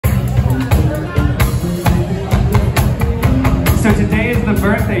So today is the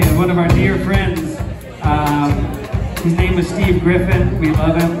birthday of one of our dear friends. His name is Steve Griffin. We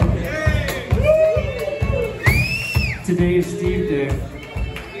love him. Today is Steve Day.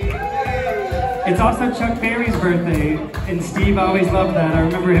 It's also Chuck Berry's birthday, and Steve always loved that. I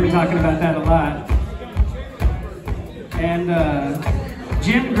remember him talking about that a lot. And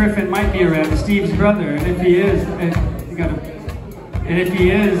Jim Griffin might be around, Steve's brother, and if he is,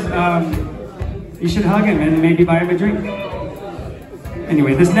 you should hug him and maybe buy him a drink.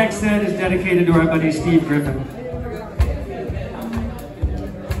 Anyway, this next set is dedicated to our buddy Steve Griffin.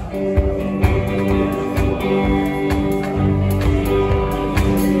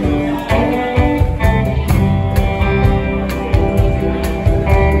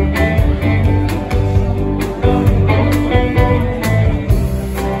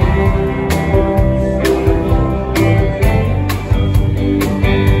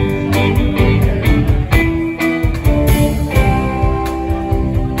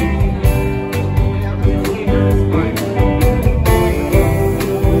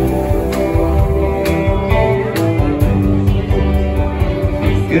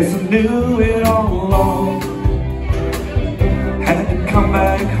 Guess I knew it all along. Had to come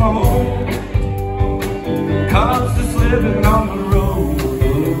back home. 'Cause this living on the road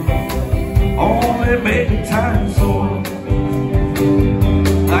only made me tired sore.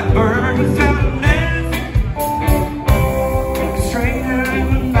 Like bird without a nest, like a stranger in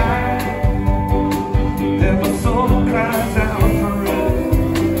the night. Then my soul cries out for rest.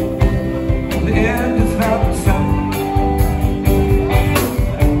 The end is not the same.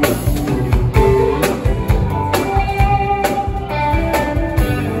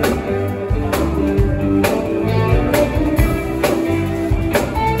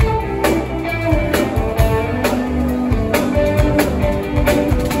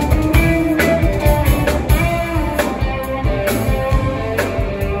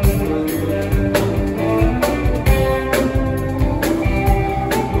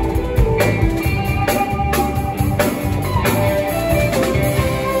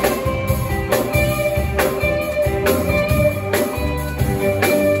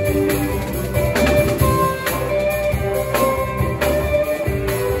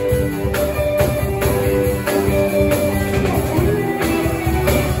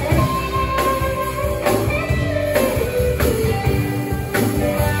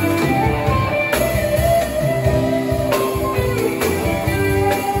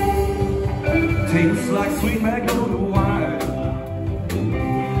 Tastes like sweet magnolia wine,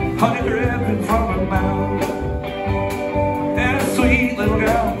 honey dripping from her mouth, and a sweet little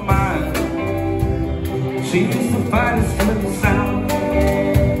girl of mine. She's the finest in the South.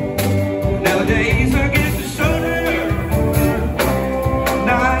 Now the days are getting shorter,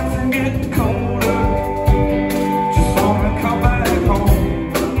 nights are getting colder. Just wanna come back home,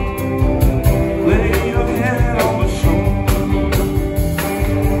 lay your head on my shoulder.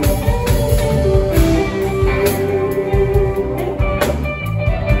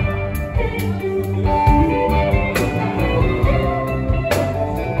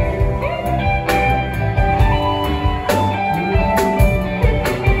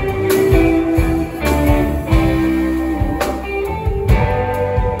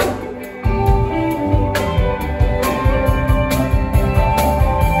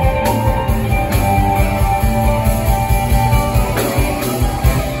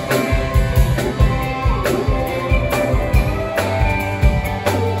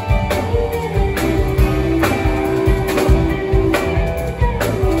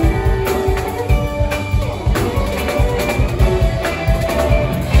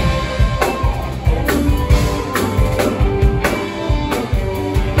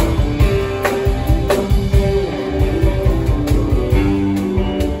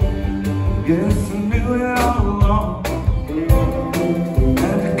 Guess I knew it all along.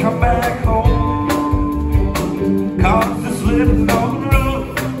 Had to come back home. 'Cause this living on the road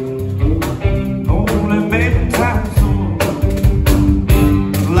only made me tired sore.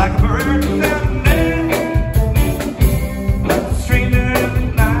 Like a bird without a nest, like a stranger in the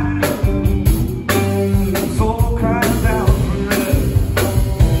night. Soul cries out for rest.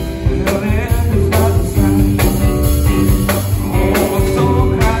 Well, the end is not the same. Oh, my soul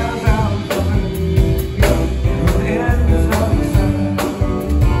cries out for rest. The end is not the same.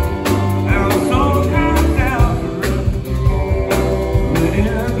 And my soul cries out for rest. The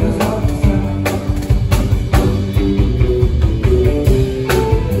end is